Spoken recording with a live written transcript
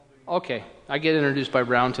Okay, I get introduced by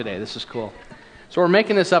Brown today. This is cool. So we're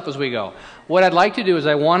making this up as we go. What I'd like to do is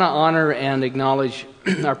I want to honor and acknowledge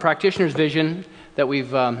our practitioner's vision that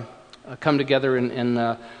we've come together in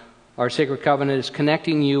our Sacred Covenant is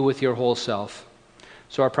connecting you with your whole self.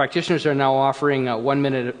 So our practitioners are now offering a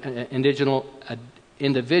 1-minute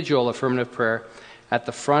individual affirmative prayer at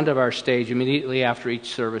the front of our stage immediately after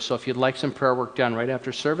each service. So if you'd like some prayer work done right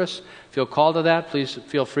after service, feel called to that. Please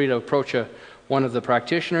feel free to approach one of the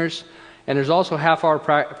practitioners. And there's also half hour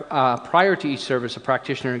prior to each service, a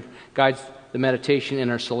practitioner guides the meditation in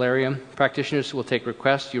our solarium. Practitioners will take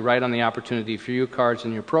requests. You write on the opportunity for you cards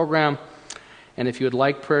in your program. And if you would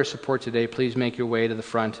like prayer support today, please make your way to the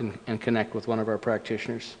front and connect with one of our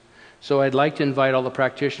practitioners. So I'd like to invite all the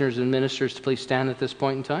practitioners and ministers to please stand at this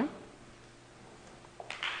point in time.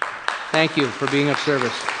 Thank you for being of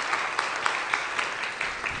service.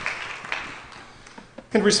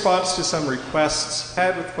 In response to some requests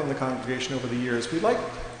had from the congregation over the years, we'd like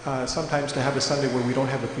sometimes to have a Sunday where we don't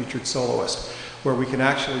have a featured soloist, where we can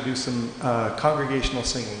actually do some congregational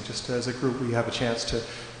singing. Just as a group, we have a chance to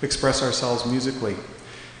express ourselves musically.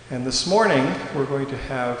 And this morning, we're going to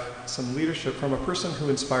have some leadership from a person who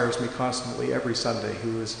inspires me constantly every Sunday,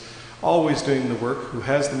 who is always doing the work, who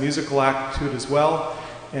has the musical aptitude as well,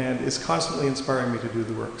 and is constantly inspiring me to do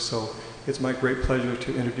the work. So it's my great pleasure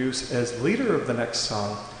to introduce, as leader of the next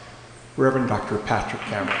song, Reverend Dr. Patrick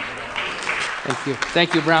Cameron. Thank you.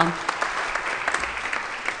 Thank you, Brown.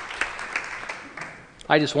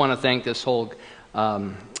 I just want to thank this whole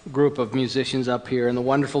group of musicians up here, and the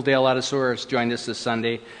wonderful Dale Adesor has joined us this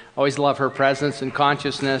Sunday. Always love her presence and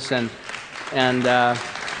consciousness, and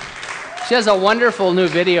she has a wonderful new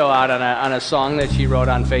video out on a song that she wrote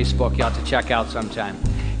on Facebook. You'll have to check out sometime.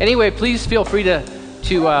 Anyway, please feel free to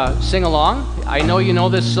sing along. I know you know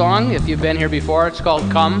this song if you've been here before. It's called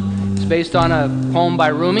Come. It's based on a poem by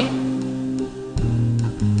Rumi.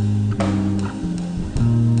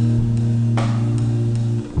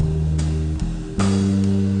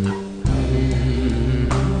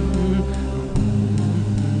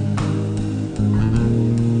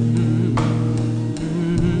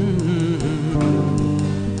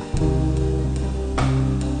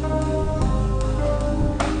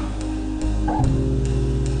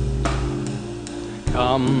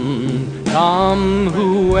 Come,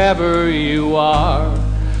 whoever you are,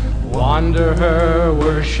 wanderer,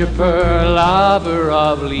 worshipper, lover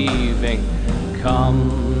of leaving. Come,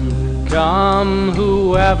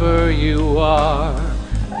 whoever you are.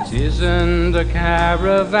 This isn't a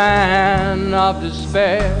caravan of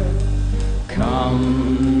despair.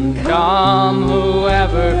 Come,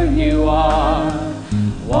 whoever you are,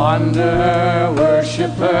 wanderer,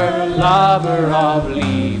 worshipper, lover of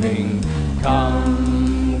leaving. Come,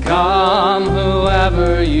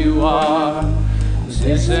 whoever you are. This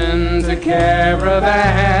isn't a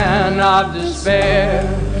caravan of despair,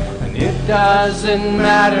 and it doesn't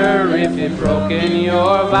matter if you've broken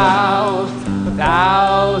your vows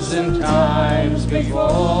 1,000 times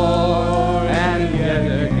before, and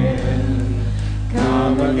yet again,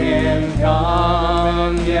 come again,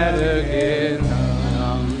 come yet again.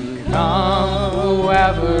 Come,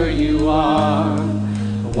 whoever you are.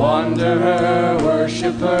 Wanderer,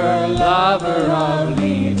 worshipper, lover of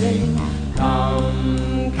leaving.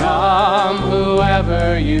 Come,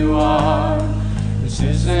 whoever you are. This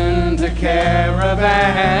isn't a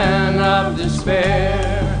caravan of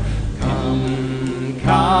despair.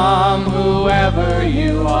 Come, whoever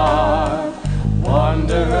you are.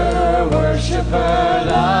 Wanderer, worshipper,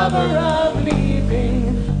 lover of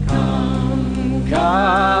leaving.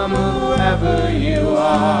 Come, whoever you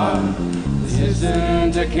are. This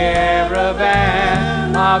isn't a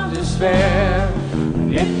caravan of despair.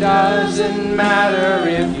 And it doesn't matter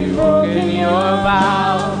if you've broken your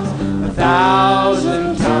vows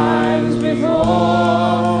 1,000 times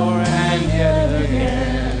before, and yet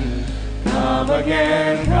again, come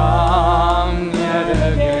again, come yet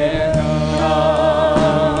again,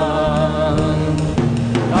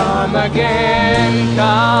 come again,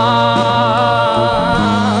 come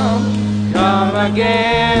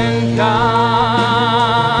again,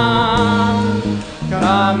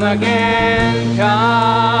 come again,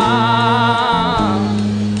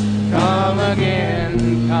 come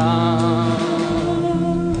again, come,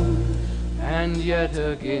 and yet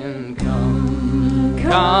again, come,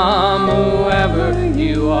 whoever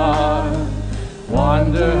you are,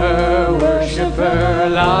 wanderer, worshipper,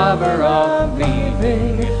 lover of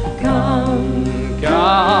leaving.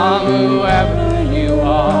 Come, whoever you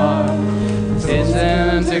are. This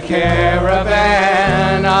isn't a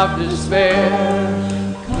caravan of despair.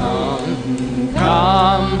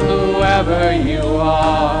 Come, whoever you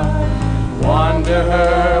are.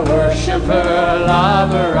 worshiper,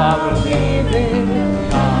 lover of believing.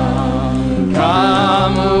 Come,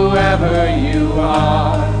 come, whoever you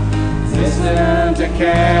are. This isn't a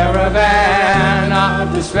caravan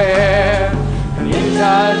of despair. And it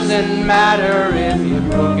doesn't matter if you've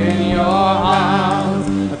broken your heart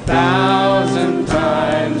 1,000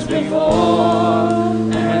 times before,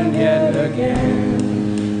 and yet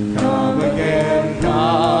again. Come again,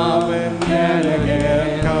 come and yet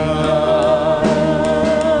again, come.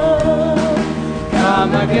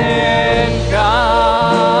 Come again, come.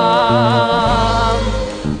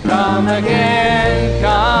 Come again,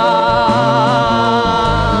 come.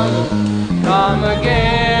 Come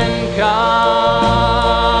again, come.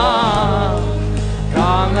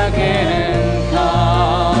 Come again, come.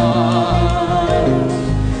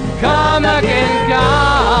 Come again,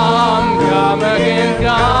 come. Come again,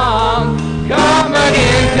 come. Come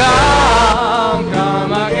again, come.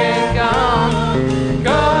 Come again, come.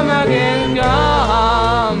 Come again,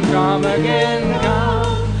 come. Come again,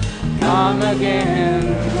 come. Come again,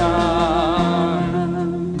 come.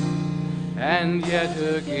 And yet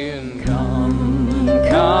again, come.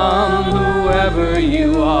 Come, whoever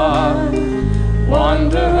you are.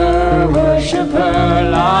 Wanderer, worshiper,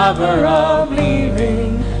 lover of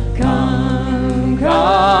leaving. Come,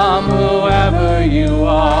 come, whoever you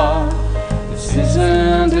are. This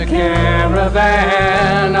isn't a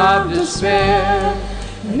caravan of despair.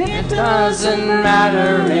 And it doesn't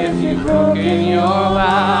matter if you've broken your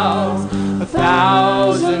vows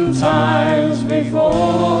 1,000 times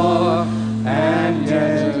before, and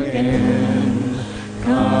yet again.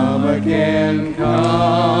 Come again,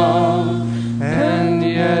 come, and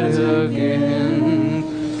yet again,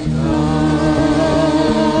 come.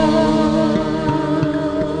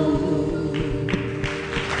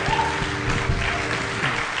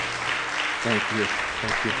 Thank you.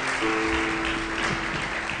 Thank you.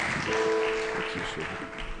 Thank you, sweetheart.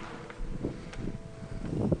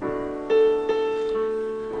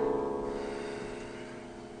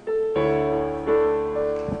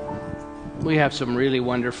 We have some really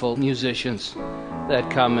wonderful musicians that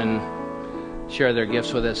come and share their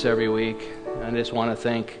gifts with us every week. I just want to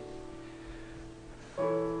thank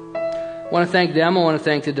them. I want to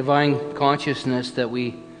thank the Divine Consciousness that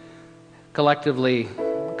we collectively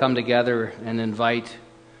come together and invite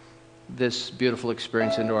this beautiful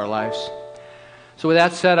experience into our lives. So with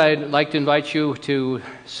that said, I'd like to invite you to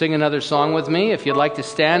sing another song with me. If you'd like to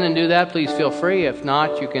stand and do that, please feel free. If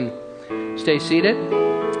not, you can stay seated.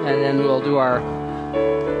 And then we'll do our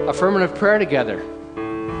affirmative prayer together.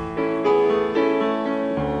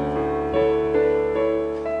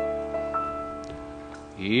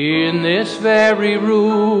 In this very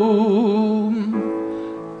room,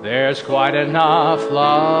 there's quite enough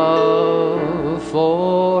love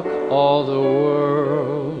for all the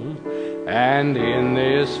world. And in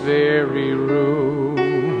this very room,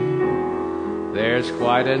 there's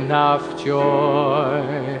quite enough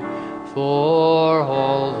joy for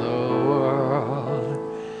all the world.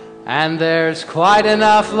 And there's quite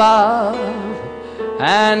enough love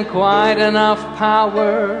and quite enough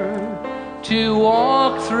power to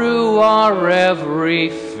walk through our every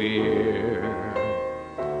fear.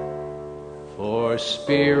 For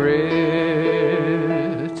Spirit,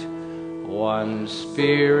 one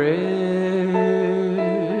Spirit,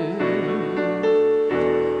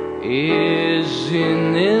 is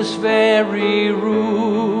in this very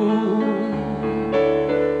room.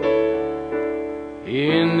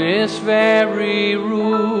 In this very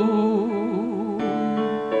room,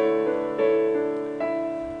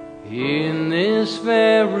 in this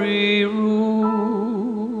very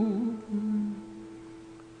room.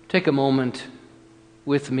 Take a moment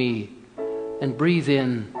with me and breathe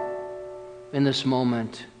in this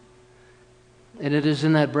moment. And it is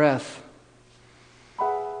in that breath,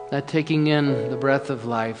 that taking in the breath of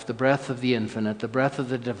life, the breath of the infinite, the breath of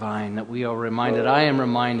the divine, that we are reminded, I am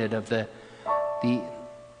reminded of the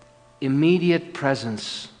immediate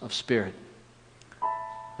presence of Spirit.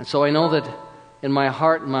 And so I know that in my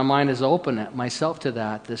heart and my mind is open myself to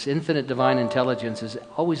that. This infinite divine intelligence is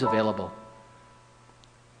always available.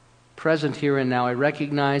 Present here and now. I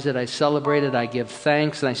recognize it, I celebrate it, I give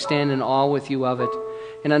thanks, and I stand in awe with you of it,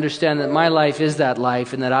 and understand that my life is that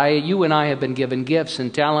life, and that you and I have been given gifts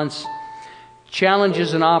and talents,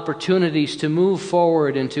 challenges and opportunities to move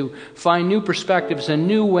forward and to find new perspectives and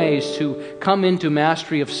new ways to come into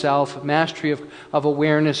mastery of self, mastery of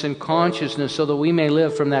awareness and consciousness, so that we may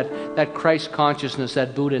live from that Christ consciousness,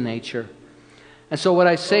 that Buddha nature. And so what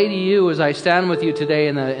I say to you as I stand with you today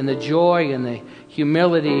in the joy and the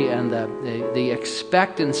humility and the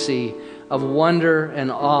expectancy of wonder and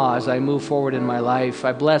awe as I move forward in my life.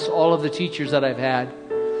 I bless all of the teachers that I've had.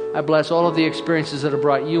 I bless all of the experiences that have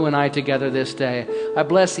brought you and I together this day. I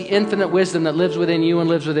bless the infinite wisdom that lives within you and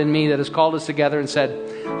lives within me that has called us together and said,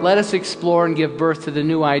 let us explore and give birth to the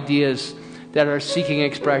new ideas that are seeking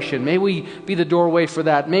expression. May we be the doorway for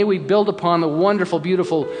that. May we build upon the wonderful,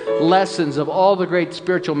 beautiful lessons of all the great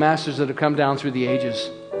spiritual masters that have come down through the ages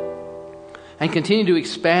and continue to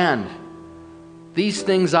expand. These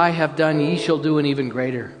things I have done, ye shall do, and even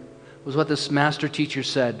greater, was what this master teacher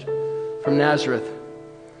said from Nazareth.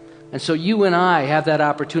 And so you and I have that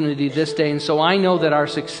opportunity this day. And so I know that our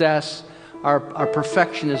success, our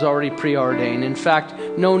perfection is already preordained. In fact,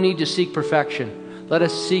 no need to seek perfection. Let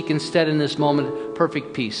us seek instead in this moment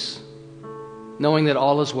perfect peace, knowing that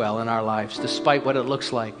all is well in our lives, despite what it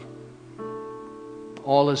looks like.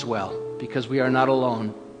 All is well, because we are not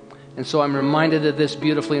alone. And so I'm reminded of this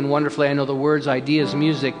beautifully and wonderfully. I know the words, ideas,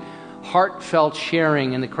 music, heartfelt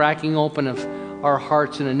sharing, and the cracking open of our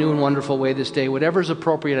hearts in a new and wonderful way this day. Whatever is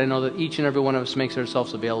appropriate, I know that each and every one of us makes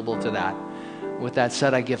ourselves available to that. With that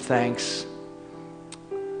said, I give thanks.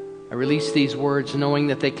 I release these words knowing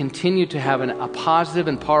that they continue to have a positive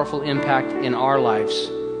and powerful impact in our lives.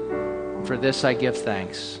 For this I give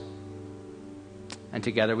thanks. And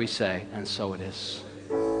together we say, and so it is.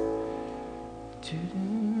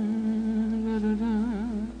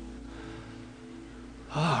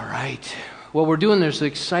 All right. Well, there's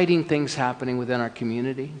exciting things happening within our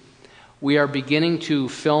community. We are beginning to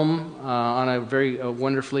film on a very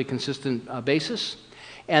wonderfully consistent basis.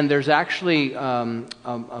 And there's actually a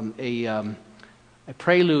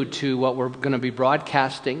prelude to what we're going to be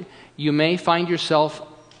broadcasting. You may find yourself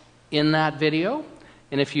in that video.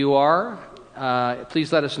 And if you are,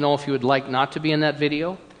 please let us know if you would like not to be in that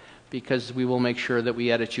video, because we will make sure that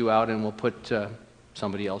we edit you out and we'll put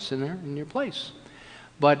somebody else in there in your place.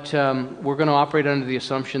 But we're going to operate under the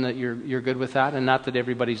assumption that you're good with that, and not that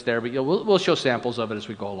everybody's there, but we'll show samples of it as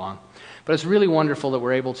we go along. But it's really wonderful that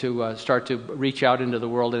we're able to start to reach out into the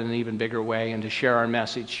world in an even bigger way and to share our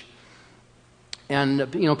message.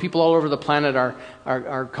 And people all over the planet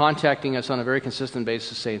are contacting us on a very consistent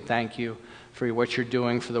basis, saying thank you for what you're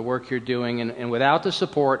doing, for the work you're doing. And without the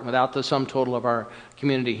support, without the sum total of our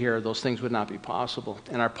community here, those things would not be possible.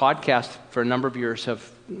 And our podcast for a number of years have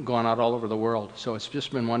gone out all over the world. So it's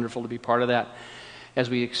just been wonderful to be part of that as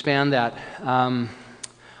we expand that.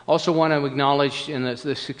 Also want to acknowledge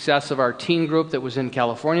the success of our teen group that was in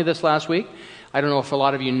California this last week. I don't know if a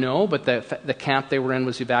lot of you know, but the camp they were in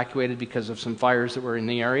was evacuated because of some fires that were in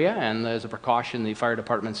the area. And as a precaution, the fire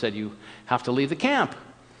department said you have to leave the camp,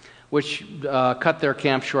 which cut their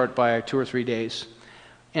camp short by 2 or 3 days.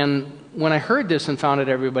 And when I heard this and found out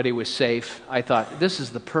everybody was safe, I thought, this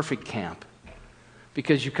is the perfect camp.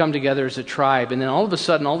 Because you come together as a tribe, and then all of a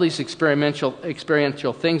sudden, all these experiential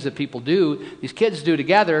things that people do, these kids do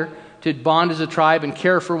together to bond as a tribe and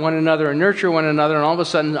care for one another and nurture one another, and all of a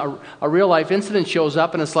sudden, a real-life incident shows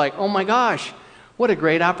up, and it's like, oh my gosh, what a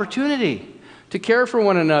great opportunity to care for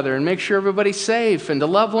one another and make sure everybody's safe and to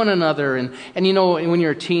love one another. And when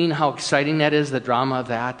you're a teen, how exciting that is, the drama of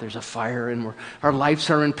that. There's a fire and our lives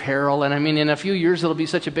are in peril. And in a few years, it'll be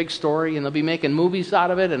such a big story and they'll be making movies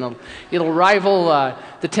out of it, and it'll rival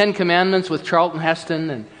the Ten Commandments with Charlton Heston.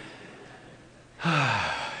 And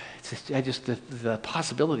the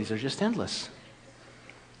possibilities are just endless.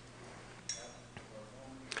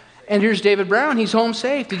 And here's David Brown. He's home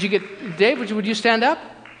safe. Dave, would you stand up?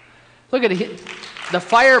 Look at it. The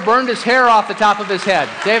fire burned his hair off the top of his head.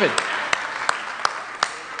 David.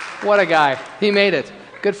 What a guy. He made it.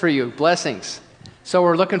 Good for you. Blessings. So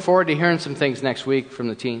we're looking forward to hearing some things next week from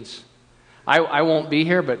the teens. I won't be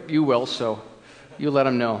here, but you will, so you let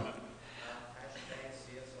them know.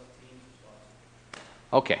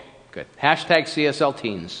 Okay, good. Hashtag CSL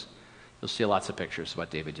Teens. You'll see lots of pictures of what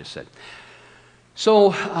David just said.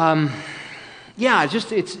 So,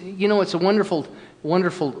 it's a wonderful,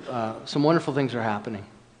 some wonderful things are happening.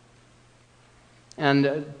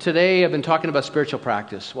 And today I've been talking about spiritual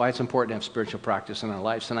practice, why it's important to have spiritual practice in our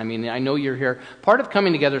lives. And I know you're here. Part of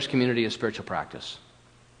coming together as community is spiritual practice.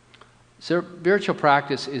 Spiritual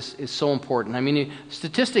practice is so important.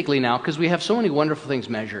 Statistically now, because we have so many wonderful things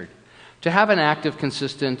measured, to have an active,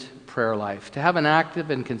 consistent prayer life, to have an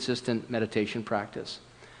active and consistent meditation practice.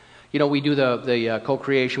 We do the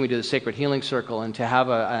co-creation, we do the Sacred Healing Circle, and to have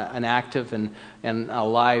an active and a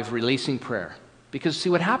live releasing prayer. Because, see,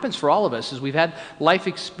 what happens for all of us is we've had life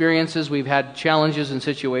experiences, we've had challenges and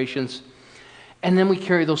situations, and then we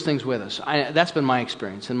carry those things with us. That's been my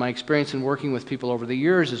experience. And my experience in working with people over the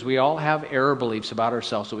years is we all have error beliefs about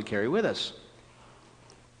ourselves that we carry with us.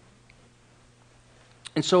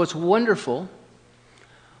 And so it's wonderful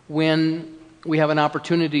when we have an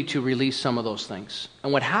opportunity to release some of those things.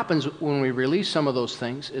 And what happens when we release some of those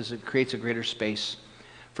things is it creates a greater space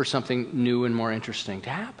for something new and more interesting to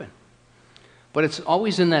happen. But it's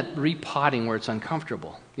always in that repotting where it's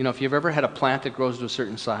uncomfortable. You know, if you've ever had a plant that grows to a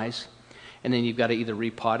certain size, and then you've got to either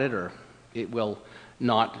repot it or it will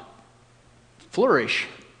not flourish.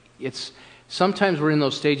 Sometimes we're in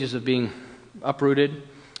those stages of being uprooted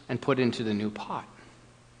and put into the new pot.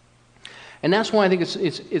 And that's why I think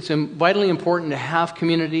it's vitally important to have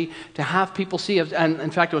community, to have people see. And in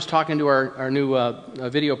fact, I was talking to our new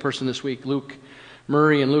video person this week, Luke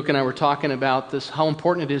Murray, and Luke and I were talking about this, how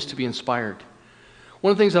important it is to be inspired. One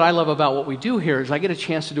of the things that I love about what we do here is I get a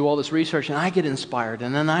chance to do all this research, and I get inspired,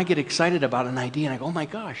 and then I get excited about an idea, and I go, oh my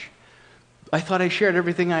gosh, I thought I shared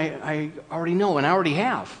everything I already know, and I already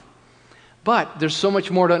have. But there's so much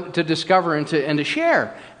more to discover and to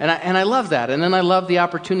share, and I love that. And then I love the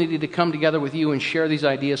opportunity to come together with you and share these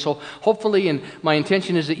ideas. So hopefully, and my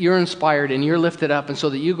intention is that you're inspired and you're lifted up, and so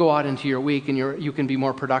that you go out into your week and you can be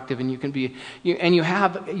more productive, and you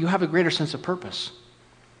have a greater sense of purpose.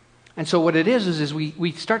 And so what it is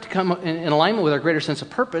we start to come in alignment with our greater sense of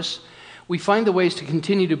purpose. We find the ways to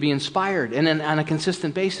continue to be inspired, and then on a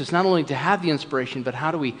consistent basis, not only to have the inspiration, but how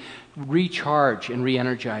do we recharge and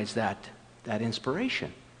re-energize that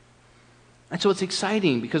inspiration. And so it's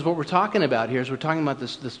exciting, because what we're talking about here is we're talking about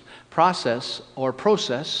this process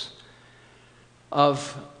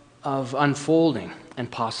of unfolding and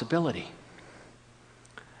possibility.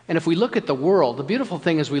 And if we look at the world, the beautiful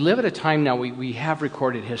thing is we live at a time now, we have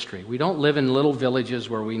recorded history. We don't live in little villages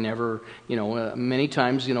where we never, many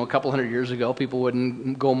times, a couple hundred years ago, people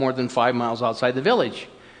wouldn't go more than 5 miles outside the village.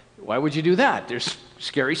 Why would you do that? There's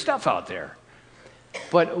scary stuff out there.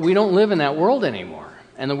 But we don't live in that world anymore.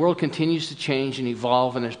 And the world continues to change and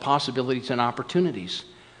evolve, and there's possibilities and opportunities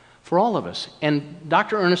for all of us. And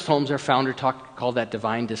Dr. Ernest Holmes, our founder, called that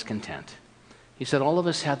divine discontent. He said all of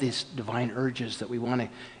us have these divine urges that we want to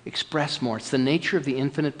express more. It's the nature of the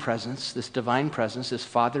infinite presence, this divine presence, this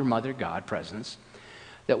Father, Mother, God presence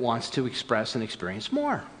that wants to express and experience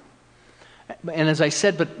more. And as I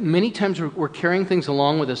said, but many times we're carrying things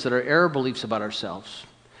along with us that are error beliefs about ourselves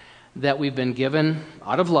that we've been given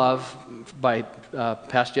out of love by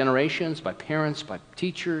past generations, by parents, by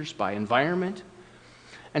teachers, by environment.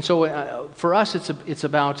 And so for us, it's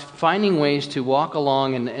about finding ways to walk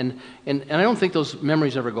along, and I don't think those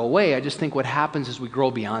memories ever go away. I just think what happens is we grow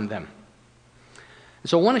beyond them. And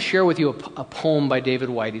so I want to share with you a poem by David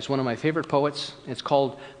Whyte. He's one of my favorite poets. It's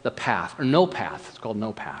called The Path, or No Path. It's called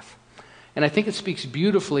No Path. And I think it speaks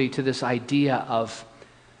beautifully to this idea of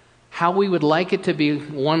how we would like it to be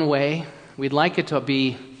one way. We'd like it to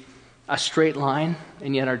be a straight line,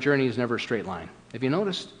 and yet our journey is never a straight line. Have you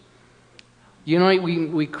noticed?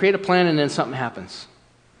 We create a plan and then something happens.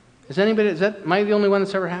 Am I the only one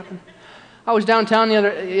that's ever happened? I was downtown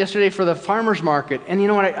yesterday for the farmer's market, and you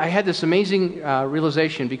know what? I had this amazing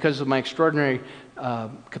realization because of my extraordinary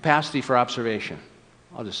capacity for observation.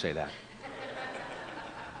 I'll just say that.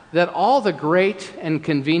 That all the great and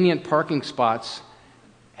convenient parking spots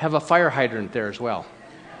have a fire hydrant there as well.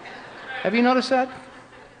 Have you noticed that?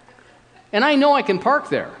 And I know I can park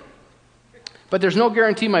there. But there's no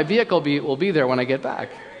guarantee my vehicle will be there when I get back.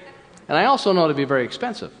 And I also know it'll be very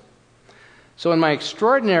expensive. So in my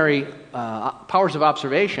extraordinary powers of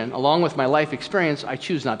observation, along with my life experience, I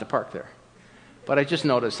choose not to park there. But I just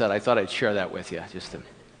noticed that. I thought I'd share that with you, so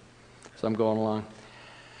I'm going along.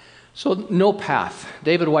 So no path.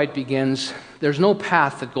 David Whyte begins, there's no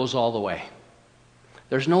path that goes all the way.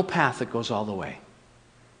 There's no path that goes all the way.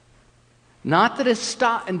 Not that it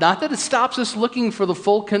stops us looking for the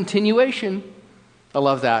full continuation. I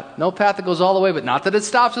love that. No path that goes all the way, but not that it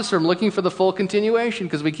stops us from looking for the full continuation,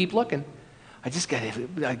 because we keep looking. I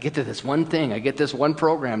get to this one thing. I get this one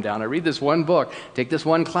program down. I read this one book. Take this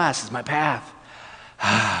one class. It's my path.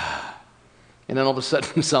 And then all of a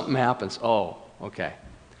sudden something happens. Oh, okay.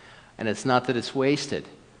 And it's not that it's wasted,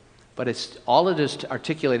 but it's all it is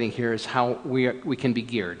articulating here is how we can be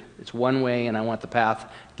geared. It's one way, and I want the path.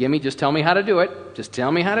 Just tell me how to do it. Just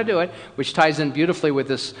tell me how to do it, which ties in beautifully with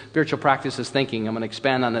this spiritual practices thinking. I'm going to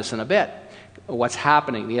expand on this in a bit. What's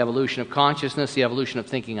happening, the evolution of consciousness, the evolution of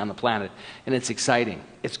thinking on the planet. And it's exciting.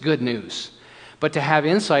 It's good news. But to have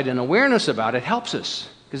insight and awareness about it helps us,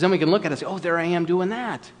 because then we can look at it and say, oh, there I am doing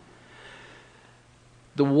that.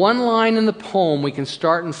 The one line in the poem we can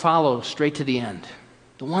start and follow straight to the end.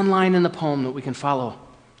 The one line in the poem that we can follow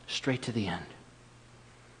straight to the end.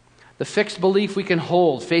 The fixed belief we can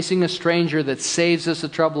hold facing a stranger that saves us the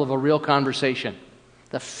trouble of a real conversation.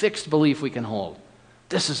 The fixed belief we can hold.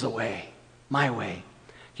 This is the way, my way.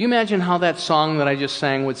 Do you imagine how that song that I just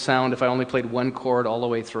sang would sound if I only played one chord all the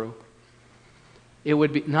way through? It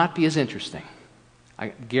would not be as interesting. I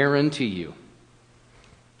guarantee you.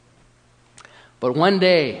 But one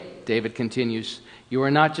day, David continues, you are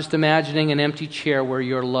not just imagining an empty chair where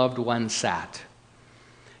your loved one sat.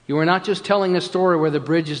 You are not just telling a story where the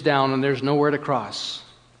bridge is down and there's nowhere to cross.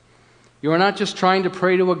 You are not just trying to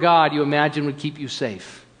pray to a God you imagine would keep you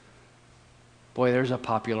safe. Boy, there's a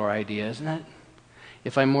popular idea, isn't it?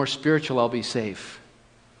 If I'm more spiritual, I'll be safe.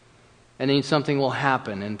 And then something will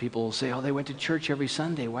happen, and people will say, oh, they went to church every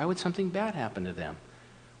Sunday. Why would something bad happen to them?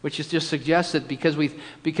 Which is just suggests that because we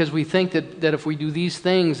think that if we do these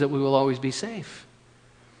things, that we will always be safe.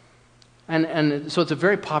 And so it's a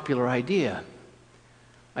very popular idea.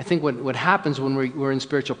 I think what happens when we're in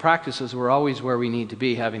spiritual practices, we're always where we need to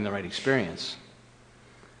be, having the right experience.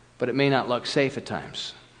 But it may not look safe at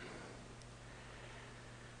times.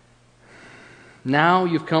 Now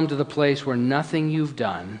you've come to the place where nothing you've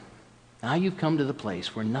done, now you've come to the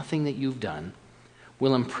place where nothing that you've done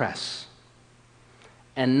will impress.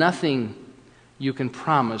 And nothing you can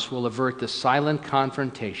promise will avert the silent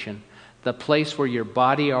confrontation, the place where your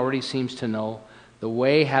body already seems to know, the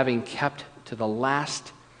way having kept to the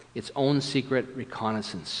last its own secret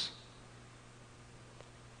reconnaissance.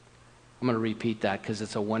 I'm going to repeat that because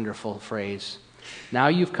it's a wonderful phrase. Now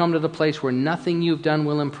you've come to the place where nothing you've done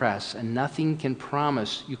will impress, and nothing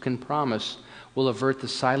you can promise will avert the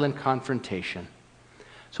silent confrontation.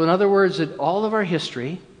 So in other words, that all of our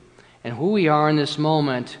history and who we are in this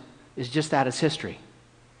moment is just that, it's history.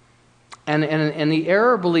 And the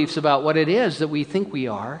error beliefs about what it is that we think we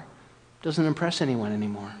are doesn't impress anyone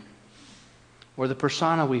anymore. Or the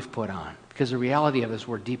persona we've put on. Because the reality of it is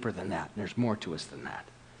we're deeper than that. And there's more to us than that.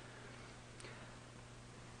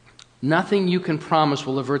 Nothing you can promise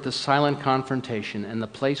will avert the silent confrontation and the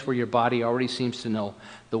place where your body already seems to know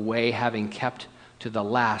the way, having kept to the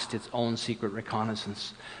last its own secret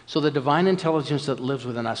reconnaissance. So the divine intelligence that lives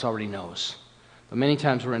within us already knows. But many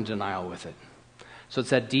times we're in denial with it. So it's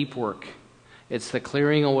that deep work. It's the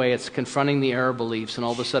clearing away. It's confronting the error beliefs and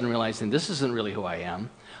all of a sudden realizing this isn't really who I am.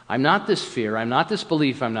 I'm not this fear. I'm not this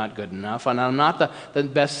belief I'm not good enough. And I'm not the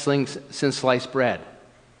best thing since sliced bread.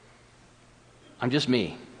 I'm just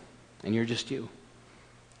me. And you're just you.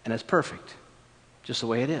 And it's perfect. Just the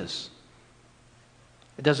way it is.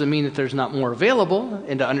 It doesn't mean that there's not more available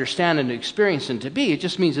and to understand and to experience and to be. It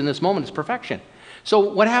just means in this moment it's perfection. So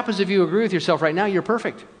what happens if you agree with yourself right now? You're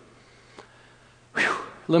perfect. Whew.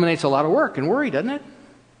 Eliminates a lot of work and worry, doesn't it?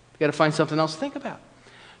 You've got to find something else to think about.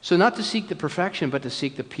 So not to seek the perfection, but to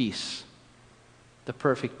seek the peace. The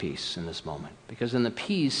perfect peace in this moment. Because in the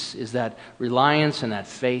peace is that reliance and that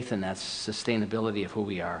faith and that sustainability of who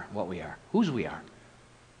we are, what we are, whose we are.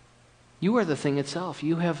 You are the thing itself.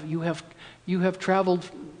 You have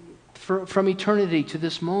traveled from eternity to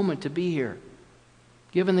this moment to be here.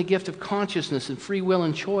 Given the gift of consciousness and free will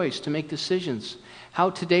and choice to make decisions.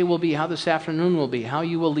 How today will be, how this afternoon will be, how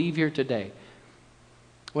you will leave here today.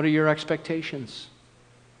 What are your expectations?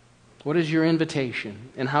 What is your invitation?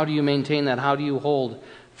 And how do you maintain that? How do you hold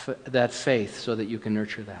that faith so that you can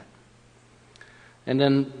nurture that? And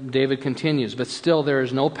then David continues, but still there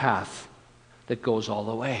is no path that goes all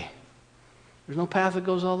the way. There's no path that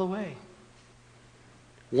goes all the way.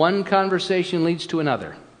 One conversation leads to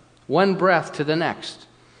another. One breath to the next.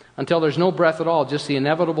 Until there's no breath at all, just the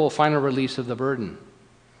inevitable final release of the burden.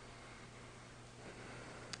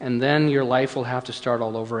 And then your life will have to start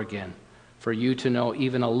all over again. For you to know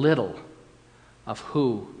even a little of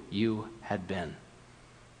who you had been.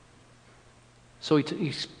 So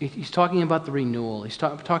he's talking about the renewal. He's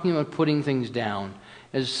talking about putting things down.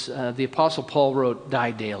 As the Apostle Paul wrote, die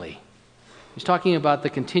daily. He's talking about the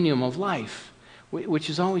continuum of life, which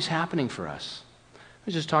is always happening for us. I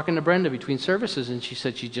was just talking to Brenda between services, and she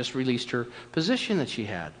said she just released her position that she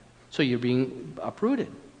had. So you're being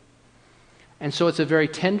uprooted. And so it's a very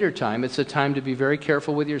tender time. It's a time to be very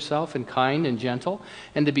careful with yourself and kind and gentle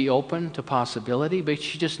and to be open to possibility. But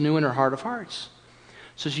she just knew in her heart of hearts.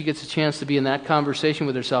 So she gets a chance to be in that conversation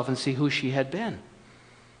with herself and see who she had been.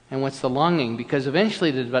 And what's the longing? Because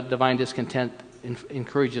eventually the divine discontent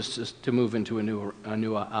encourages us to move into a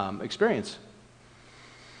new experience.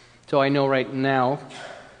 So I know right now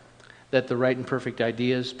that the right and perfect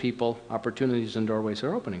ideas, people, opportunities, and doorways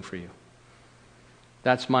are opening for you.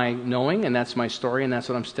 That's my knowing, and that's my story, and that's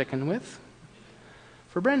what I'm sticking with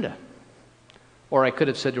for Brenda. Or I could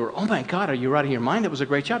have said to her, oh my God, are you out of your mind? That was a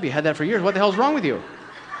great job. You had that for years. What the hell's wrong with you?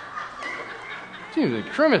 We're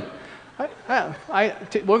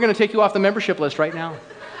going to take you off the membership list right now.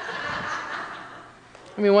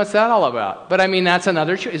 I mean, what's that all about? But I mean, that's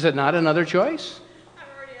another choice. Is it not another choice? I'm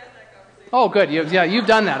already Oh, good. Yeah, you've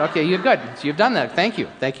done that. Okay, you're good. So you've done that. Thank you.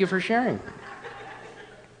 Thank you for sharing.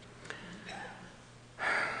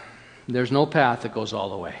 There's no path that goes all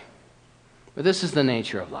the way. But this is the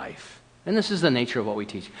nature of life. And this is the nature of what we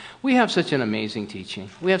teach. We have such an amazing teaching.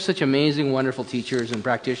 We have such amazing, wonderful teachers and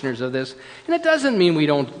practitioners of this. And it doesn't mean we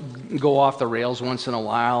don't go off the rails once in a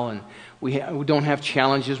while and we don't have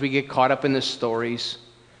challenges. We get caught up in the stories.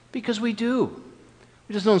 Because we do.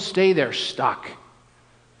 We just don't stay there stuck.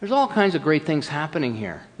 There's all kinds of great things happening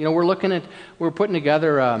here. You know, we're putting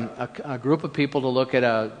together a group of people to look at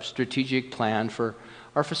a strategic plan for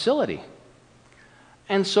our facility.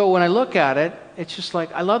 And so when I look at it, it's just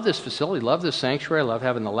like, I love this facility, love this sanctuary, I love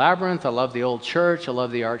having the labyrinth, I love the old church, I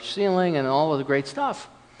love the arch ceiling and all of the great stuff.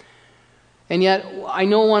 And yet, I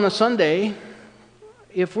know on a Sunday,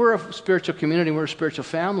 if we're a spiritual community, we're a spiritual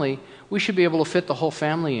family, we should be able to fit the whole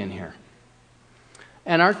family in here.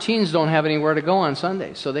 And our teens don't have anywhere to go on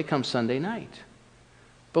Sundays, so they come Sunday night.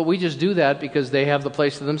 But we just do that because they have the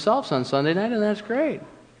place to themselves on Sunday night, and that's great.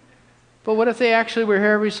 But what if they actually were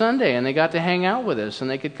here every Sunday and they got to hang out with us and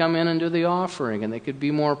they could come in and do the offering and they could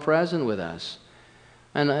be more present with us?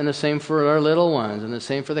 And the same for our little ones and the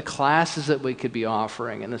same for the classes that we could be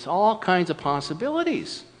offering. And there's all kinds of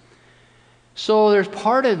possibilities. So there's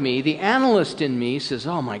part of me, the analyst in me says,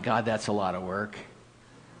 oh my God, that's a lot of work.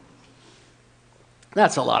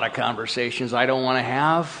 That's a lot of conversations I don't want to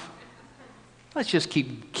have. Let's just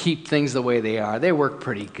keep things the way they are. They work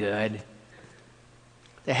pretty good.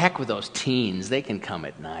 The heck with those teens. They can come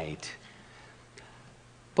at night.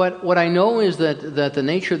 But what I know is that the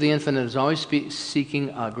nature of the infinite is always seeking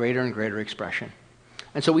a greater and greater expression.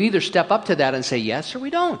 And so we either step up to that and say yes or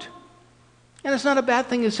we don't. And it's not a bad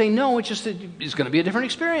thing to say no. It's just that it's going to be a different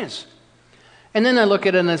experience. And then I look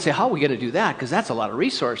at it and I say, how are we going to do that? Because that's a lot of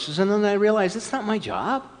resources. And then I realize it's not my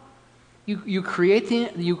job. You create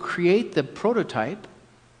the prototype.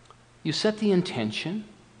 You set the intention.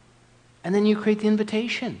 And then you create the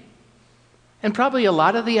invitation. And probably a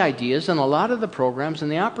lot of the ideas and a lot of the programs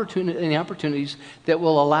and the opportunities that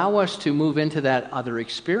will allow us to move into that other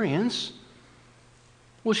experience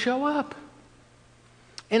will show up.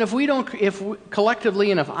 And if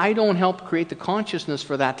collectively and if I don't help create the consciousness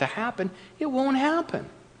for that to happen, it won't happen.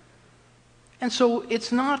 And so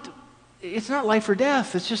it's not life or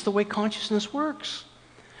death. It's just the way consciousness works.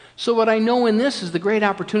 So what I know in this is the great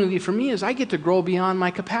opportunity for me is I get to grow beyond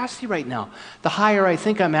my capacity right now. The higher I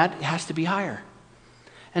think I'm at, it has to be higher.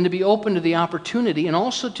 And to be open to the opportunity and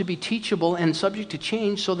also to be teachable and subject to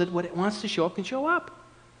change so that what it wants to show up can show up.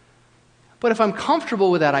 But if I'm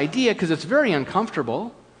comfortable with that idea, because it's very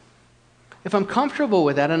uncomfortable, if I'm comfortable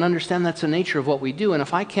with that and understand that's the nature of what we do, and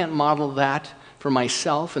if I can't model that for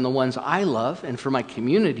myself and the ones I love and for my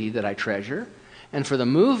community that I treasure, and for the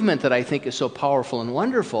movement that I think is so powerful and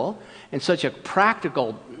wonderful, and such a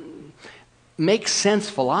practical, makes sense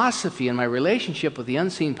philosophy in my relationship with the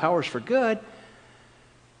unseen powers for good,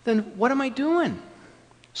 then what am I doing?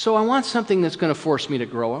 So I want something that's going to force me to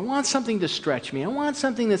grow. I want something to stretch me. I want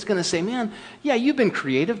something that's going to say, man, yeah, you've been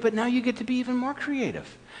creative, but now you get to be even more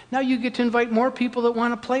creative. Now you get to invite more people that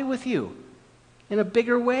want to play with you in a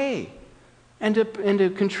bigger way and to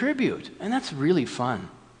contribute. And that's really fun.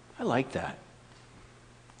 I like that.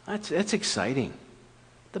 That's exciting.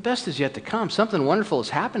 The best is yet to come. Something wonderful is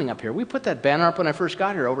happening up here. We put that banner up when I first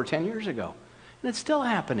got here over 10 years ago. And it's still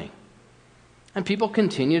happening. And people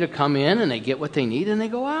continue to come in and they get what they need and they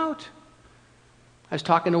go out. I was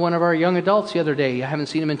talking to one of our young adults the other day. I haven't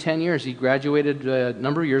seen him in 10 years. He graduated a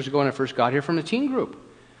number of years ago when I first got here from the teen group.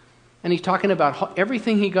 And he's talking about how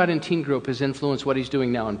everything he got in teen group has influenced what he's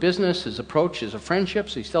doing now in business, his approach, his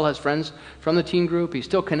friendships. He still has friends from the teen group. He's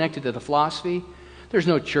still connected to the philosophy. There's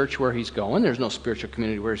no church where he's going. There's no spiritual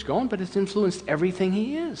community where he's going, but it's influenced everything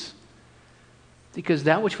he is. Because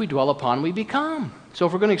that which we dwell upon, we become. So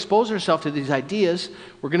if we're going to expose ourselves to these ideas,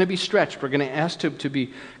 we're going to be stretched. We're going to ask to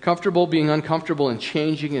be comfortable being uncomfortable and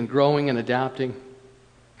changing and growing and adapting.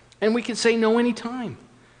 And we can say no anytime.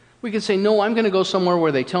 We can say, no, I'm going to go somewhere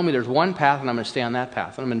where they tell me there's one path and I'm going to stay on that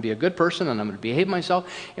path. And I'm going to be a good person and I'm going to behave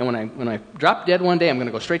myself. And when I drop dead one day, I'm going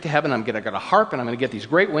to go straight to heaven. I got a harp and I'm going to get these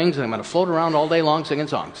great wings and I'm going to float around all day long singing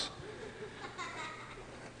songs.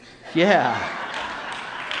 Yeah.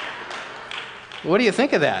 What do you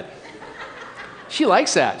think of that? She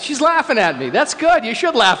likes that. She's laughing at me. That's good. You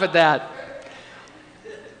should laugh at that.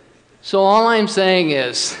 So all I'm saying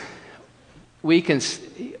is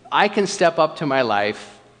I can step up to my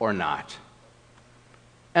life or not.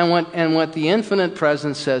 And what the infinite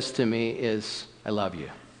presence says to me is, I love you.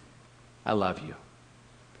 I love you.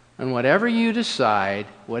 And whatever you decide,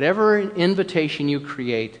 whatever invitation you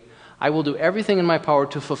create, I will do everything in my power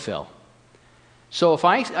to fulfill. So if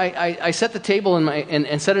I set the table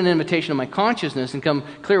and set an invitation to my consciousness and come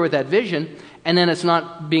clear with that vision, and then it's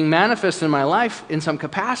not being manifested in my life in some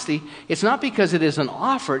capacity, it's not because it isn't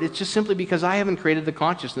offered, it's just simply because I haven't created the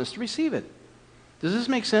consciousness to receive it. Does this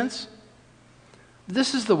make sense?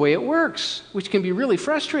 This is the way it works, which can be really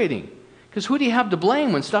frustrating. Because who do you have to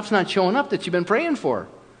blame when stuff's not showing up that you've been praying for?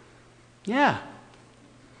 Yeah.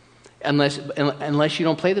 Unless you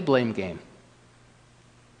don't play the blame game.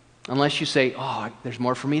 Unless you say, oh, there's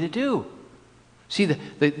more for me to do. See,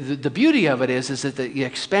 the beauty of it is that the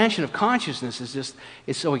expansion of consciousness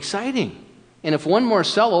is so exciting. And if one more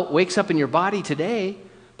cell wakes up in your body today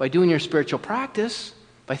by doing your spiritual practice,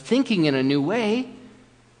 by thinking in a new way,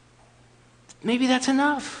 maybe that's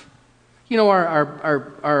enough. You know,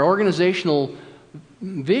 our organizational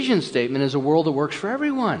vision statement is a world that works for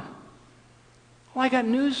everyone. Well, I got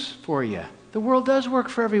news for you. The world does work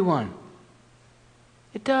for everyone.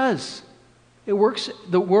 It does. It works.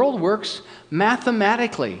 The world works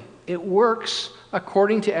mathematically. It works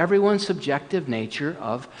according to everyone's subjective nature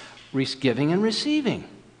of giving and receiving.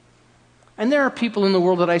 And there are people in the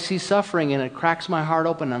world that I see suffering, and it cracks my heart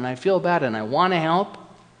open, and I feel bad, and I want to help.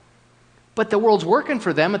 But the world's working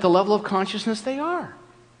for them at the level of consciousness they are.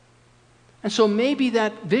 And so maybe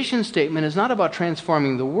that vision statement is not about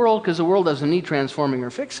transforming the world, because the world doesn't need transforming or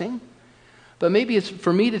fixing. But maybe it's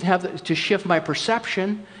for me to shift my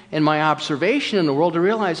perception and my observation in the world to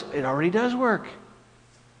realize it already does work.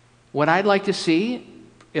 What I'd like to see,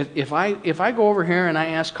 if I go over here and I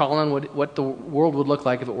ask Colin what the world would look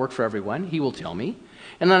like if it worked for everyone, he will tell me.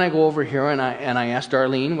 And then I go over here and I ask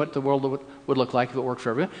Darlene what the world would look like if it worked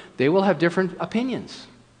for everyone. They will have different opinions.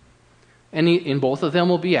 And in both of them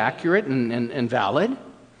will be accurate and valid in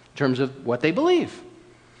terms of what they believe.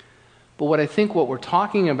 But what we're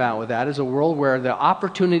talking about with that is a world where the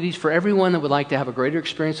opportunities for everyone that would like to have a greater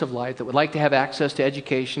experience of life, that would like to have access to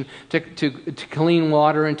education, to clean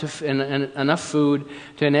water and enough food,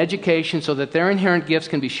 to an education so that their inherent gifts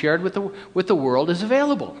can be shared with the world is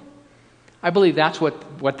available. I believe that's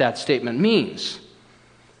what that statement means.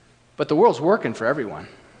 But the world's working for everyone.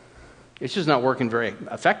 It's just not working very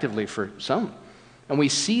effectively for some. And we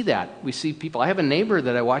see that. We see people. I have a neighbor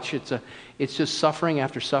that I watch. It's just suffering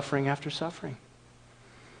after suffering after suffering.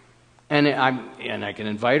 And I can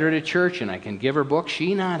invite her to church and I can give her books.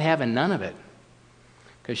 She's not having none of it.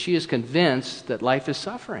 Because she is convinced that life is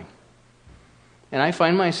suffering. And I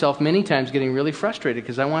find myself many times getting really frustrated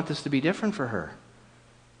because I want this to be different for her.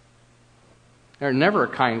 There's never a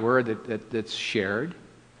kind word that's shared.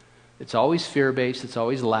 It's always fear-based. It's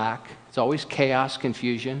always lack. It's always chaos,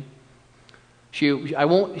 confusion. She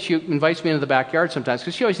invites me into the backyard sometimes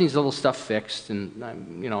because she always needs a little stuff fixed, and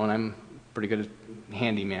I'm pretty good at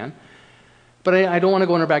handyman. But I don't want to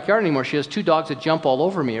go in her backyard anymore. She has 2 dogs that jump all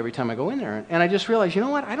over me every time I go in there, and I just realized, you know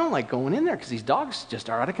what? I don't like going in there because these dogs just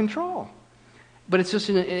are out of control. But it's just,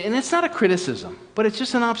 and it's not a criticism, but it's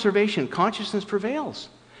just an observation. Consciousness prevails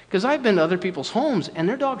because I've been to other people's homes and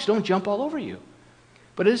their dogs don't jump all over you.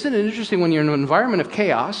 But isn't it interesting when you're in an environment of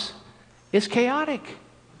chaos? It's chaotic.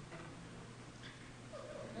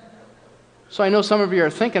 So I know some of you are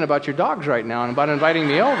thinking about your dogs right now and about inviting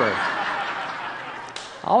me over.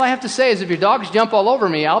 All I have to say is if your dogs jump all over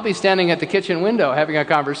me, I'll be standing at the kitchen window having a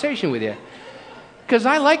conversation with you. Because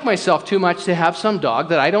I like myself too much to have some dog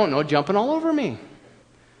that I don't know jumping all over me.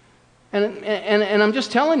 And I'm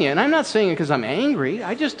just telling you, and I'm not saying it because I'm angry,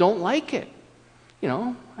 I just don't like it. You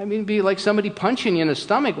know, I mean, it'd be like somebody punching you in the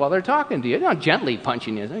stomach while they're talking to you. Not gently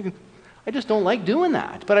punching you. I just don't like doing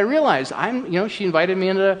that. But I realized she invited me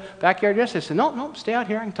into the backyard yesterday. I said, no, stay out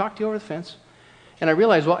here. I can talk to you over the fence. And I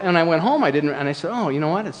realized, and I went home, and I said, oh, you know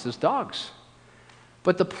what? It's just dogs.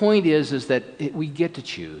 But the point is that we get to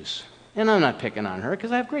choose. And I'm not picking on her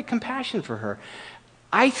because I have great compassion for her.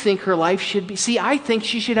 I think her life should be, I think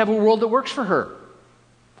she should have a world that works for her.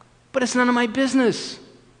 But it's none of my business.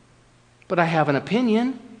 But I have an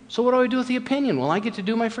opinion. So what do I do with the opinion? Well, I get to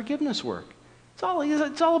do my forgiveness work.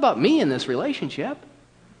 It's all about me in this relationship.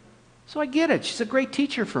 So I get it. She's a great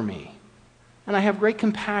teacher for me. And I have great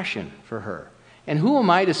compassion for her. And who am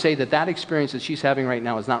I to say that experience that she's having right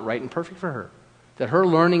now is not right and perfect for her? That her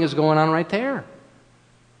learning is going on right there.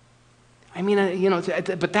 I mean,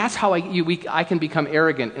 but that's how I can become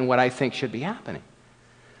arrogant in what I think should be happening.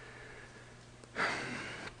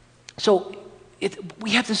 So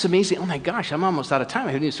we have this amazing, oh my gosh, I'm almost out of time.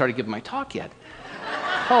 I haven't even started giving my talk yet.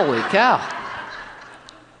 Holy cow.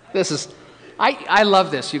 I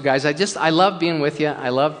love this, you guys. I love being with you. I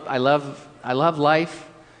love life.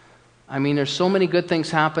 I mean, there's so many good things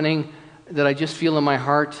happening that I just feel in my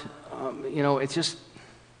heart. It's just,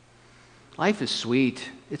 life is sweet.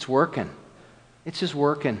 It's working. It's just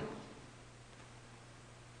working.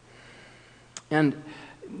 And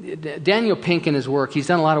Daniel Pink in his work, he's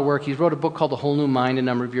done a lot of work. He wrote a book called The Whole New Mind a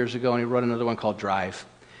number of years ago, and he wrote another one called Drive.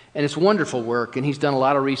 And it's wonderful work, and he's done a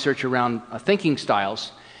lot of research around thinking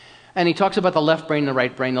styles. And he talks about the left brain and the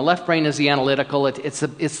right brain. The left brain is the analytical, it's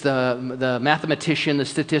the mathematician, the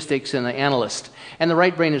statistics, and the analyst. And the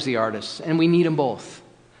right brain is the artist, and we need them both.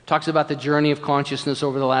 Talks about the journey of consciousness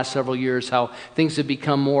over the last several years, how things have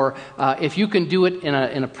become more, if you can do it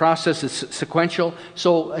in a process that's sequential,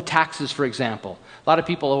 so taxes, for example. A lot of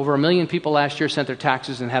people, over 1 million people last year sent their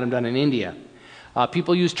taxes and had them done in India.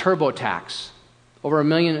 People use TurboTax. Over 1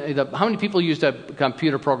 million, how many people used a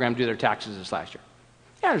computer program to do their taxes this last year?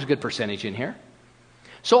 Yeah, there's a good percentage in here.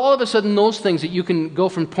 So all of a sudden, those things that you can go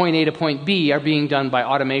from point A to point B are being done by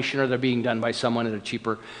automation, or they're being done by someone at a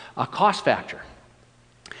cheaper cost factor.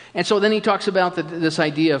 And so then he talks about this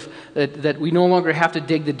idea of that we no longer have to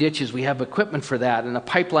dig the ditches. We have equipment for that, and the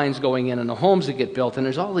pipelines going in, and the homes that get built, and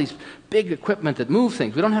there's all these big equipment that move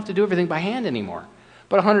things. We don't have to do everything by hand anymore.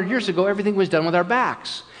 But 100 years ago, everything was done with our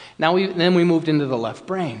backs. Then we moved into the left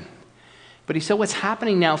brain. But he said what's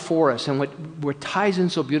happening now for us, and what ties in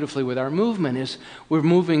so beautifully with our movement, is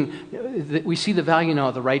we see the value now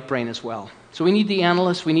of the right brain as well. So we need the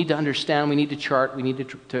analyst, we need to understand, we need to chart, we need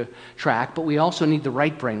to track, but we also need the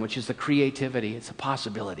right brain, which is the creativity, it's a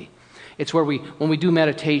possibility. It's where when we do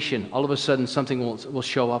meditation, all of a sudden something will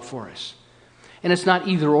show up for us. And it's not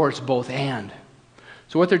either or, it's both and.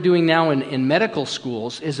 So what they're doing now in medical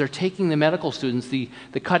schools is they're taking the medical students, the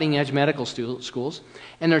cutting-edge medical schools,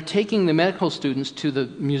 and they're taking the medical students to the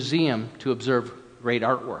museum to observe great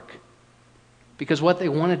artwork. Because what they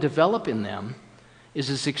want to develop in them is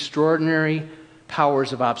this extraordinary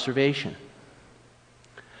powers of observation,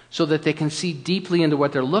 so that they can see deeply into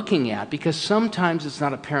what they're looking at, because sometimes it's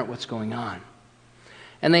not apparent what's going on.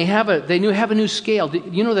 And they have a new scale.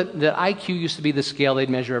 You know that IQ used to be the scale they'd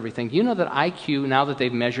measure everything. You know that IQ, now that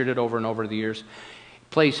they've measured it over and over the years,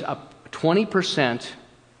 plays up 20%,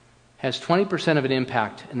 has 20% of an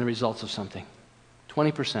impact in the results of something.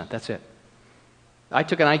 20%, that's it. I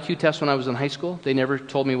took an IQ test when I was in high school. They never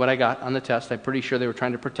told me what I got on the test. I'm pretty sure they were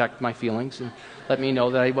trying to protect my feelings and let me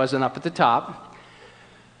know that I wasn't up at the top.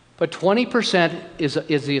 But 20%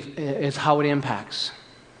 is how it impacts.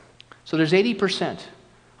 So there's 80%.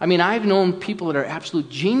 I mean, I've known people that are absolute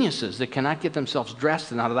geniuses that cannot get themselves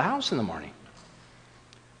dressed and out of the house in the morning.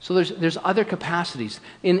 So there's other capacities.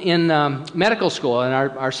 In medical school, and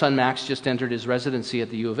our son Max just entered his residency at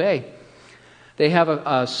the U of A, they have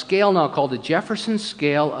a scale now called the Jefferson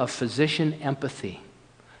Scale of Physician Empathy.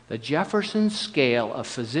 The Jefferson Scale of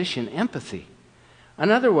Physician Empathy. In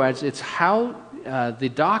other words, it's how the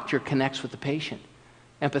doctor connects with the patient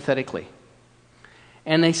empathetically.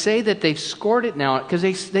 And they say that they've scored it now, because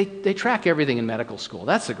they track everything in medical school.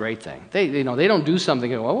 That's the great thing. They don't do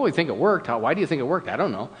something and go, oh, we think it worked. Why do you think it worked? I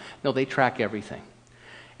don't know. No, they track everything.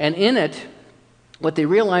 And in it, what they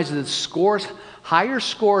realize is that higher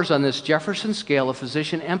scores on this Jefferson Scale of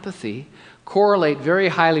Physician Empathy correlate very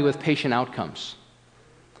highly with patient outcomes.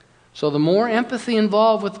 So the more empathy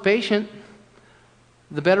involved with the patient,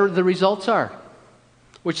 the better the results are,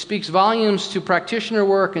 which speaks volumes to practitioner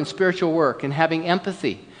work and spiritual work and having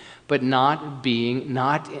empathy, but not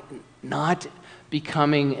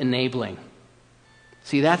becoming enabling.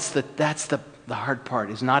 See, that's the hard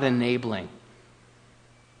part, is not enabling,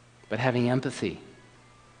 but having empathy.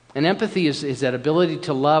 And empathy is that ability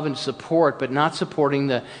to love and support, but not supporting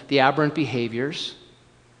the aberrant behaviors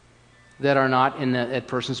that are not in that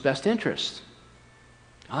person's best interest.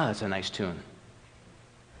 That's a nice tune.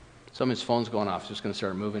 Someone's phone's going off. Just going to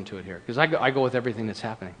start moving to it here, because I go with everything that's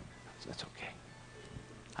happening. That's okay.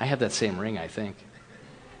 I have that same ring, I think.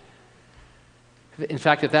 In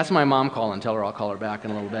fact, if that's my mom calling, tell her I'll call her back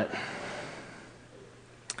in a little bit.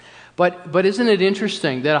 But isn't it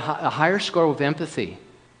interesting that a higher score with empathy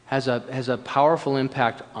has a powerful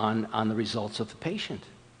impact on the results of the patient?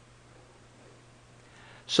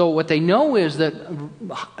 So what they know is that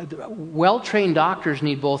well-trained doctors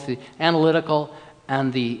need both the analytical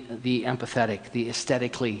and the empathetic, the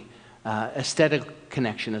aesthetic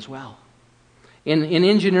connection as well. In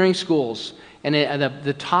engineering schools, and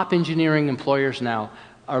the top engineering employers now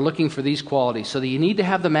are looking for these qualities. So that you need to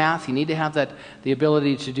have the math, you need to have the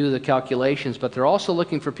ability to do the calculations, but they're also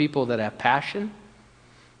looking for people that have passion,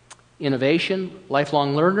 innovation,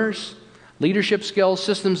 lifelong learners, leadership skills,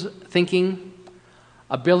 systems thinking,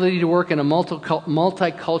 ability to work in a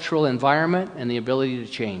multicultural environment, and the ability to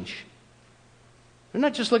change. They're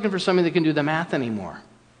not just looking for somebody that can do the math anymore,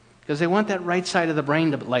 because they want that right side of the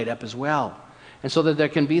brain to light up as well. And so that there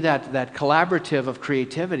can be that collaborative of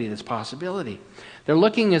creativity, this possibility. They're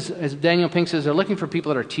looking, as Daniel Pink says, they're looking for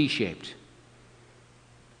people that are T-shaped.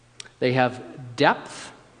 They have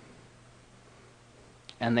depth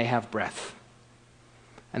and they have breadth.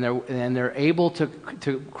 And they're able to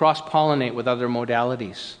cross-pollinate with other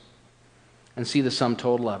modalities and see the sum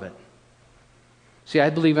total of it. See, I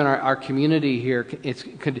believe in our community here,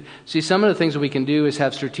 some of the things that we can do is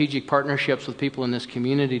have strategic partnerships with people in this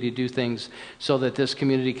community to do things so that this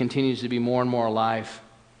community continues to be more and more alive.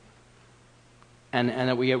 And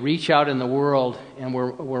that we reach out in the world and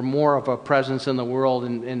we're more of a presence in the world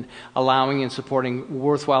and allowing and supporting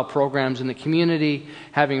worthwhile programs in the community,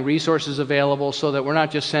 having resources available so that we're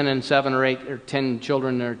not just sending 7 or 8 or 10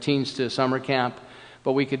 children or teens to summer camp,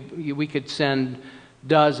 but we could send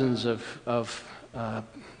dozens of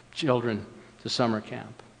children to summer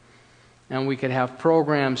camp. And we could have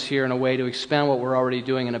programs here in a way to expand what we're already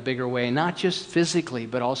doing in a bigger way, not just physically,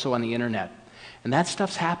 but also on the internet. And that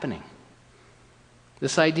stuff's happening.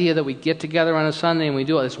 This idea that we get together on a Sunday and we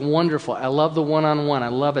do it, it's wonderful. I love the one-on-one. I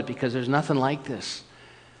love it because there's nothing like this.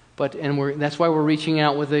 That's why we're reaching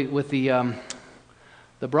out with the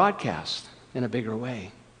broadcast in a bigger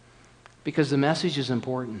way. Because the message is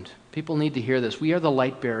important. People need to hear this. We are the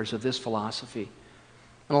light bearers of this philosophy.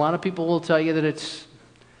 And a lot of people will tell you that it's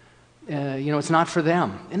not for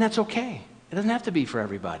them. And that's okay. It doesn't have to be for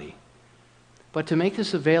everybody. But to make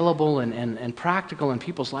this available and practical in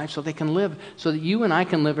people's lives so they can live, so that you and I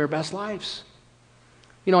can live our best lives.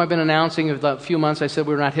 You know, I've been announcing a few months, I said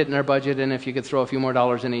we're not hitting our budget, and if you could throw a few more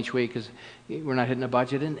dollars in each week, because we're not hitting the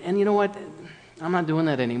budget. And you know what? I'm not doing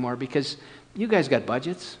that anymore because you guys got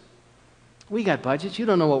budgets. We got budgets. You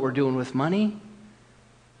don't know what we're doing with money.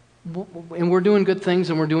 And we're doing good things,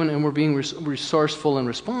 and we're being resourceful and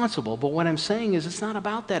responsible. But what I'm saying is it's not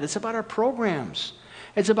about that. It's about our programs.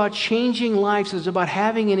 It's about changing lives. It's about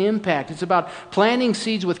having an impact. It's about planting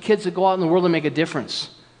seeds with kids that go out in the world and make a difference.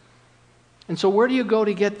 And so where do you go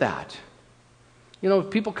to get that? You know,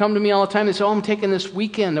 people come to me all the time. They say, I'm taking this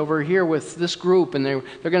weekend over here with this group, and they're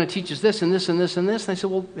going to teach us this and this and this and this. And I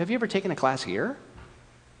said, well, have you ever taken a class here?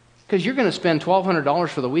 Because you're going to spend $1,200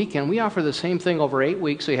 for the weekend. We offer the same thing over 8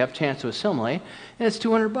 weeks so you have a chance to assimilate, and it's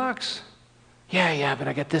 $200. Yeah, but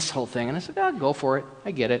I got this whole thing. And I said, go for it.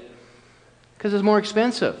 I get it. Because it's more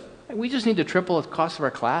expensive. We just need to triple the cost of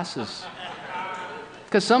our classes.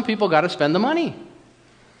 Because some people got to spend the money.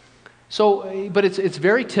 So, but it's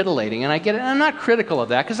very titillating, and I get it. And I'm not critical of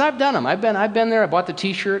that because I've done them. I've been there. I bought the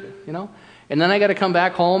T-shirt, and then I got to come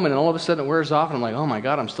back home, and all of a sudden it wears off, and I'm like, oh my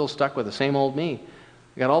God, I'm still stuck with the same old me.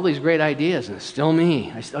 I got all these great ideas, and it's still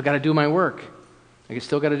me. I still got to do my work. I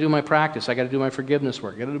still got to do my practice. I got to do my forgiveness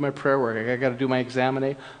work. I got to do my prayer work. I got to do my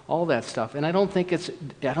examination, all that stuff. And I don't think it's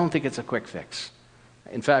a quick fix.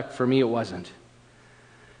 In fact, for me, it wasn't.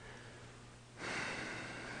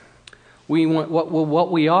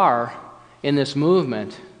 What we are in this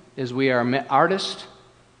movement is we are artists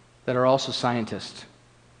that are also scientists.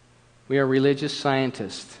 We are religious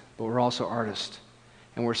scientists, but we're also artists.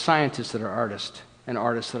 And we're scientists that are artists, and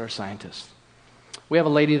artists that are scientists. We have a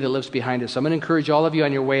lady that lives behind us. I'm going to encourage all of you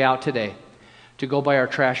on your way out today to go by our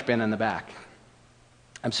trash bin in the back.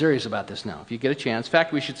 I'm serious about this now. If you get a chance. In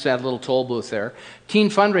fact, we should set a little toll booth there. Teen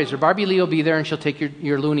fundraiser. Barbie Lee will be there, and she'll take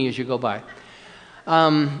your loonie as you go by.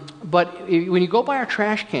 But when you go by our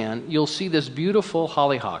trash can, you'll see this beautiful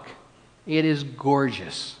hollyhock. It is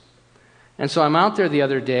gorgeous. And so I'm out there the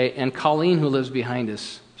other day, and Colleen, who lives behind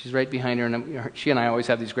us, she's right behind her, and she and I always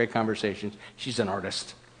have these great conversations. She's an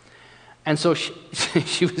artist. And so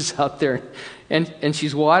she was out there, and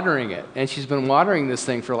she's watering it. And she's been watering this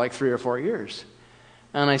thing for like 3 or 4 years.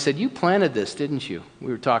 And I said, you planted this, didn't you?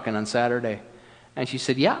 We were talking on Saturday. And she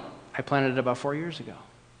said, yeah, I planted it about 4 years ago.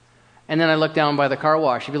 And then I looked down by the car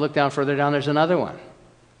wash. If you look down further down, there's another one.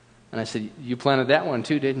 And I said, you planted that one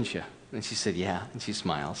too, didn't you? And she said, yeah. And she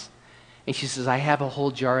smiles. And she says, I have a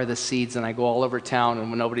whole jar of the seeds, and I go all over town,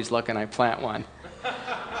 and when nobody's looking, I plant one.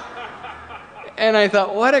 And I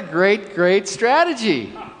thought, what a great, great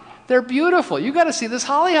strategy. They're beautiful. You got to see this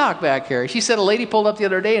hollyhock back here. She said a lady pulled up the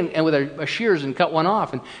other day and with her shears and cut one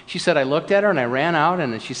off. And she said, I looked at her and I ran out,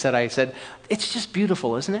 and she said, it's just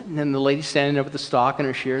beautiful, isn't it? And then the lady's standing there with the stalk and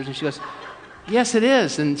her shears, and she goes, yes, it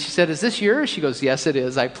is. And she said, is this yours? She goes, yes, it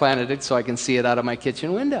is. I planted it so I can see it out of my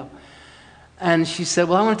kitchen window. And she said,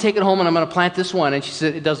 well, I want to take it home and I'm going to plant this one. And she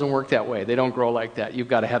said, it doesn't work that way. They don't grow like that. You've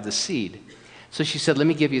got to have the seed. So she said, let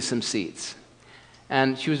me give you some seeds.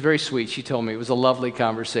 And she was very sweet. She told me it was a lovely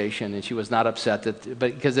conversation, and she was not upset but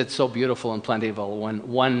because it's so beautiful and plentiful.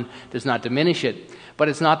 One does not diminish it, but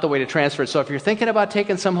it's not the way to transfer it. So if you're thinking about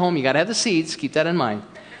taking some home, you got to have the seeds. Keep that in mind.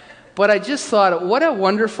 But I just thought, what a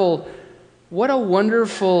wonderful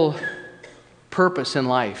purpose in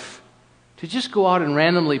life to just go out and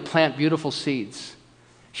randomly plant beautiful seeds.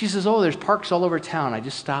 She says, oh, there's parks all over town. I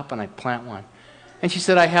just stop and I plant one. And she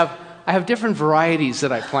said, I have different varieties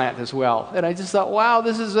that I plant as well. And I just thought, wow,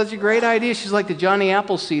 this is such a great idea. She's like the Johnny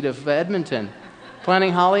Appleseed of Edmonton,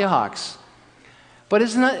 planting hollyhocks. But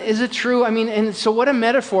is it true? I mean, and so what a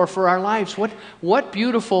metaphor for our lives. What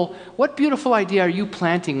beautiful idea are you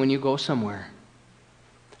planting when you go somewhere?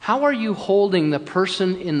 How are you holding the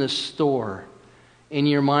person in the store in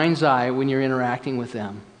your mind's eye when you're interacting with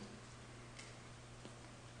them?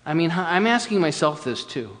 I mean, I'm asking myself this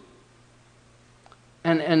too.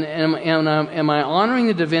 And am I honoring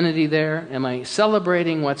the divinity there? Am I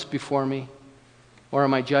celebrating what's before me? Or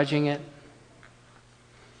am I judging it?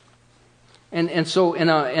 And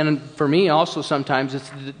for me also sometimes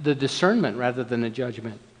it's the discernment rather than the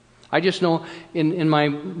judgment. I just know in my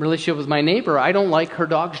relationship with my neighbor, I don't like her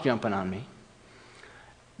dogs jumping on me.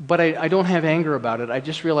 But I don't have anger about it. I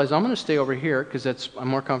just realize I'm going to stay over here because I'm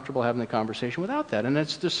more comfortable having the conversation without that. And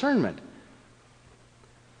it's discernment.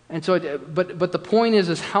 And so, but the point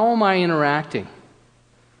is how am I interacting?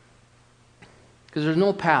 Because there's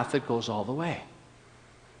no path that goes all the way.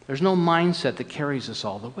 There's no mindset that carries us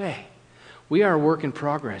all the way. We are a work in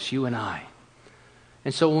progress, you and I.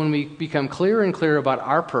 And so when we become clearer and clearer about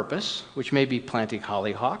our purpose, which may be planting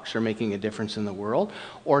hollyhocks or making a difference in the world,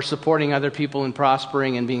 or supporting other people in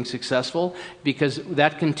prospering and being successful, because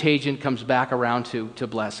that contagion comes back around to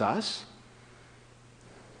bless us.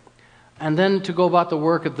 And then to go about the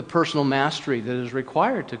work of the personal mastery that is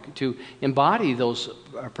required to embody those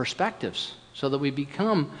perspectives so that we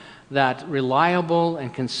become that reliable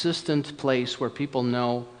and consistent place where people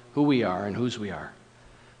know who we are and whose we are,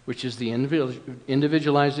 which is the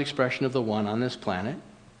individualized expression of the one on this planet,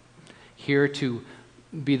 here to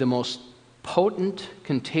be the most potent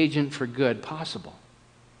contagion for good possible.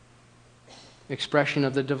 Expression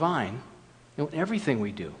of the divine in everything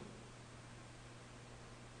we do.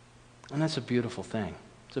 And that's a beautiful thing.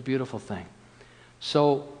 It's a beautiful thing.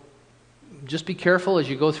 So just be careful as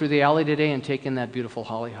you go through the alley today and take in that beautiful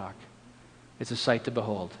hollyhock. It's a sight to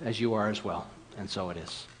behold, as you are as well. And so it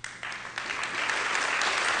is.